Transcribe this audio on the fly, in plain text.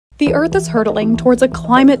The Earth is hurtling towards a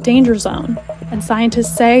climate danger zone, and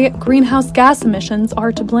scientists say greenhouse gas emissions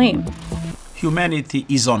are to blame. Humanity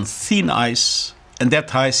is on thin ice, and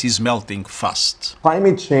that ice is melting fast.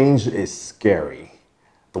 Climate change is scary.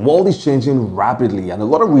 The world is changing rapidly, and a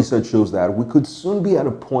lot of research shows that we could soon be at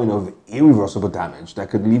a point of irreversible damage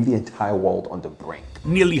that could leave the entire world on the brink.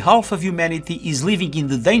 Nearly half of humanity is living in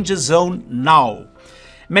the danger zone now.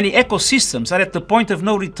 Many ecosystems are at the point of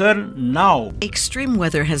no return now. Extreme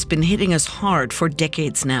weather has been hitting us hard for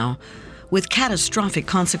decades now, with catastrophic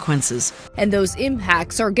consequences. And those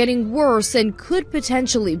impacts are getting worse and could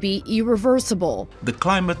potentially be irreversible. The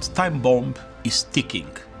climate time bomb is ticking.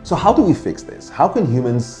 So how do we fix this? How can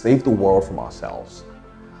humans save the world from ourselves?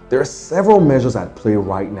 There are several measures at play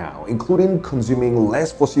right now, including consuming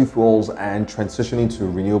less fossil fuels and transitioning to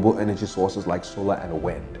renewable energy sources like solar and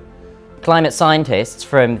wind. Climate scientists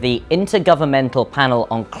from the Intergovernmental Panel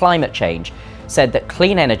on Climate Change said that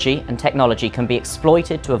clean energy and technology can be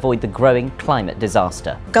exploited to avoid the growing climate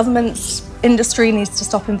disaster. Governments, industry needs to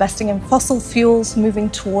stop investing in fossil fuels,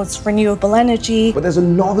 moving towards renewable energy. But there's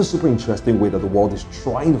another super interesting way that the world is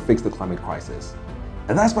trying to fix the climate crisis,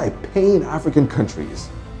 and that's by paying African countries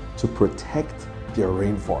to protect their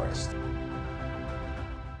rainforest.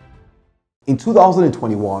 In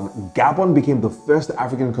 2021, Gabon became the first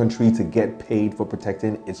African country to get paid for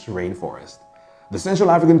protecting its rainforest. The Central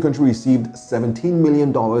African country received $17 million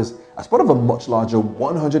as part of a much larger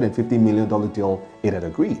 $150 million deal it had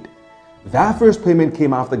agreed. That first payment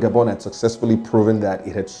came after Gabon had successfully proven that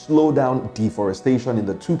it had slowed down deforestation in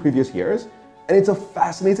the 2 previous years, and it's a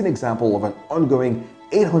fascinating example of an ongoing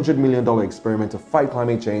 $800 million experiment to fight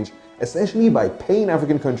climate change, essentially by paying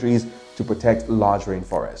African countries to protect large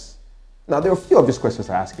rainforests. Now, there are a few obvious questions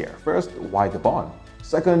to ask here. First, why Gabon?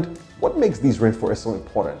 Second, what makes these rainforests so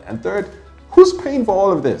important? And third, who's paying for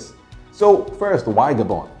all of this? So first, why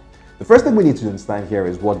Gabon? The first thing we need to understand here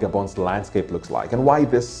is what Gabon's landscape looks like and why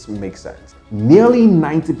this makes sense. Nearly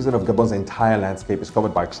 90% of Gabon's entire landscape is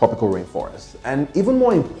covered by tropical rainforests. And even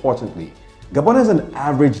more importantly, Gabon has an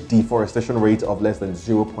average deforestation rate of less than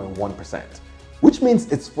 0.1%, which means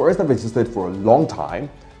its forests have existed for a long time,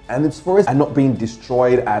 and its forests are not being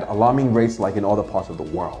destroyed at alarming rates like in other parts of the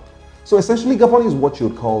world. So essentially, Gabon is what you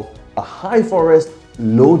would call a high forest,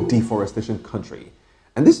 low deforestation country.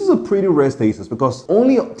 And this is a pretty rare status because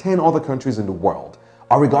only 10 other countries in the world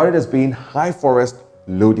are regarded as being high forest,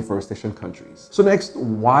 low deforestation countries. So next,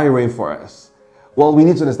 why rainforests? Well, we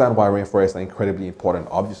need to understand why rainforests are incredibly important,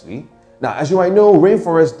 obviously. Now, as you might know,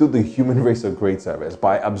 rainforests do the human race a great service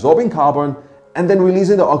by absorbing carbon and then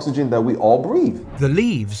releasing the oxygen that we all breathe. The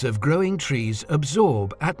leaves of growing trees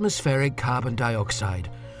absorb atmospheric carbon dioxide,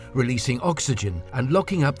 releasing oxygen and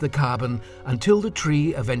locking up the carbon until the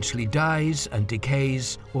tree eventually dies and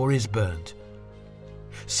decays or is burnt.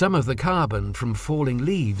 Some of the carbon from falling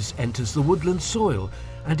leaves enters the woodland soil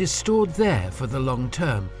and is stored there for the long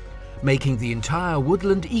term, making the entire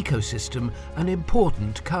woodland ecosystem an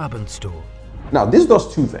important carbon store. Now, this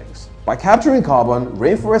does two things. By capturing carbon,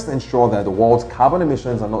 rainforests ensure that the world's carbon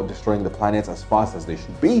emissions are not destroying the planet as fast as they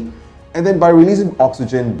should be. And then by releasing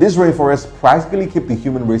oxygen, these rainforests practically keep the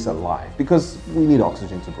human race alive because we need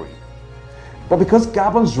oxygen to breathe. But because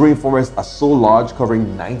Gabon's rainforests are so large, covering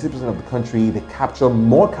 90% of the country, they capture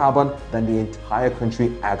more carbon than the entire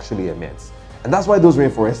country actually emits. And that's why those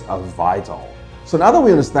rainforests are vital. So now that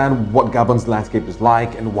we understand what Gabon's landscape is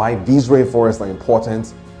like and why these rainforests are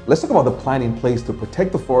important, let's talk about the plan in place to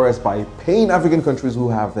protect the forest by paying African countries who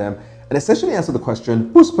have them, and essentially answer the question,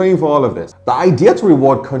 who's paying for all of this? The idea to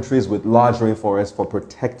reward countries with large rainforests for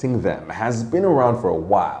protecting them has been around for a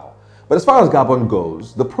while. But as far as Gabon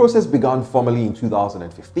goes, the process began formally in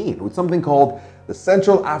 2015 with something called the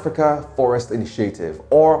Central Africa Forest Initiative,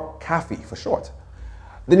 or CAFI for short.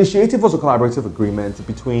 The initiative was a collaborative agreement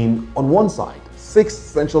between, on one side, 6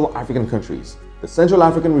 Central African countries: the Central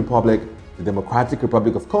African Republic, the Democratic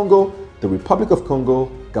Republic of Congo, the Republic of Congo,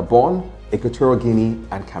 Gabon, Equatorial Guinea,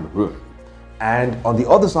 and Cameroon. And on the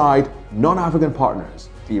other side, non-African partners,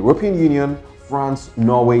 the European Union, France,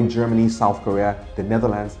 Norway, Germany, South Korea, the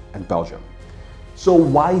Netherlands, and Belgium. So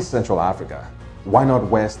why Central Africa? Why not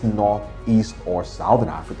West, North, East, or Southern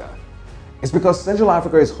Africa? It's because Central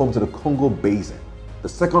Africa is home to the Congo Basin, the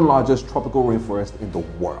second largest tropical rainforest in the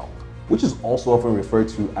world, which is also often referred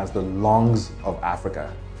to as the lungs of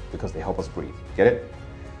Africa, because they help us breathe. Get it?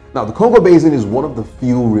 Now, the Congo Basin is one of the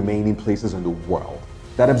few remaining places in the world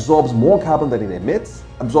that absorbs more carbon than it emits,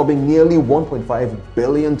 absorbing nearly 1.5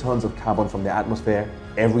 billion tons of carbon from the atmosphere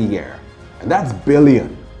every year. And that's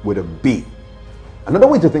billion with a B. Another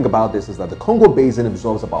way to think about this is that the Congo Basin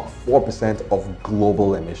absorbs about 4% of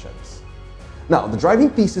global emissions. Now, the driving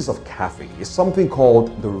thesis of CAFE is something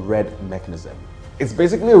called the REDD mechanism. It's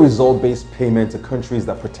basically a result-based payment to countries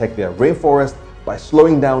that protect their rainforest by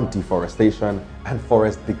slowing down deforestation and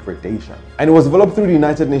forest degradation. And it was developed through the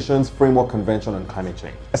United Nations Framework Convention on Climate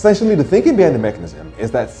Change. Essentially, the thinking behind the mechanism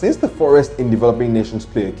is that since the forests in developing nations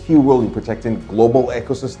play a key role in protecting global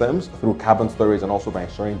ecosystems through carbon storage and also by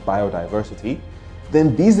ensuring biodiversity,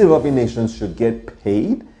 then these developing nations should get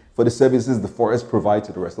paid for the services the forests provide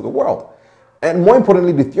to the rest of the world. And more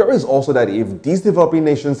importantly, the theory is also that if these developing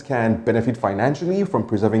nations can benefit financially from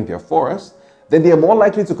preserving their forests, then they are more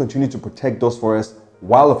likely to continue to protect those forests,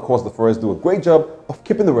 while of course the forests do a great job of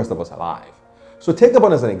keeping the rest of us alive. So take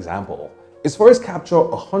Gabon as an example. Its forests capture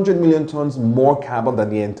 100 million tons more carbon than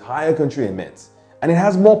the entire country emits, and it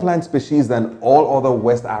has more plant species than all other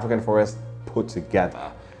West African forests put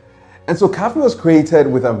together. And so CAFE was created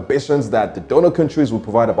with ambitions that the donor countries will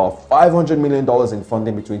provide about $500 million in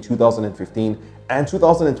funding between 2015 and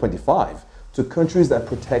 2025 to countries that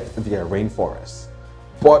protect their rainforests.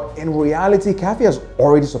 But in reality, CAFE has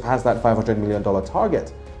already surpassed that $500 million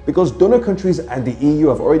target because donor countries and the EU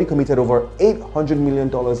have already committed over $800 million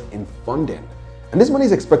in funding. And this money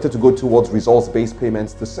is expected to go towards results-based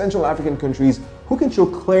payments to Central African countries who can show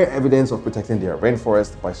clear evidence of protecting their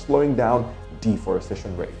rainforest by slowing down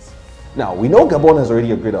deforestation rates. Now, we know Gabon has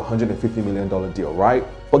already agreed a $150 million deal, right?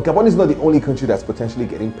 But Gabon is not the only country that's potentially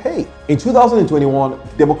getting paid. In 2021,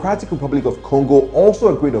 the Democratic Republic of Congo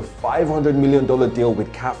also agreed a $500 million deal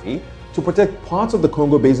with CAFE to protect parts of the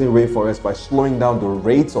Congo Basin rainforest by slowing down the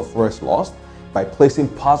rates of forest loss, by placing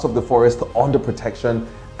parts of the forest under protection,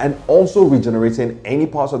 and also regenerating any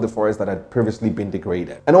parts of the forest that had previously been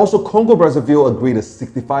degraded. And also Congo-Brazzaville agreed a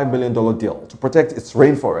 $65 million deal to protect its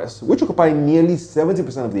rainforests, which occupy nearly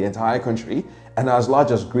 70% of the entire country and are as large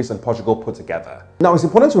as Greece and Portugal put together. Now, it's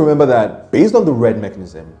important to remember that based on the REDD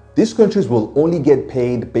mechanism, these countries will only get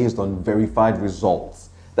paid based on verified results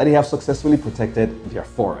that they have successfully protected their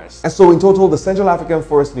forests. And so in total, the Central African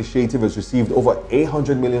Forest Initiative has received over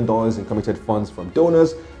 $800 million in committed funds from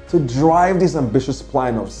donors to drive this ambitious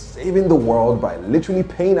plan of saving the world by literally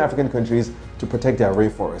paying African countries to protect their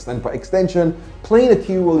rainforest and by extension, playing a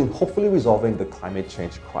key role in hopefully resolving the climate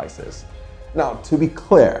change crisis. Now, to be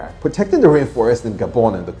clear, protecting the rainforest in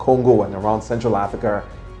Gabon and the Congo and around Central Africa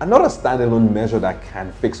are not a standalone measure that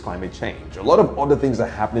can fix climate change. A lot of other things are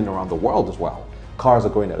happening around the world as well. Cars are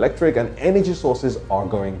going electric and energy sources are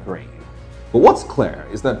going green. But what's clear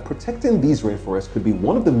is that protecting these rainforests could be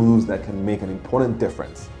one of the moves that can make an important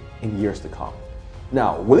difference in years to come.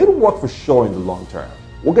 Now, will it work for sure in the long term?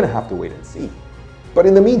 We're gonna have to wait and see. But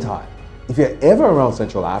in the meantime, if you're ever around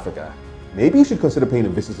Central Africa, maybe you should consider paying a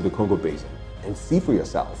visit to the Congo Basin and see for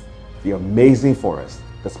yourself the amazing forest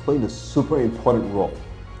that's playing a super important role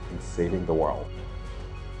in saving the world.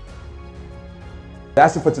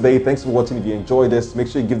 That's it for today. Thanks for watching. If you enjoyed this, make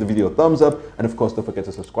sure you give the video a thumbs up and of course don't forget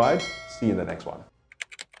to subscribe. See you in the next one.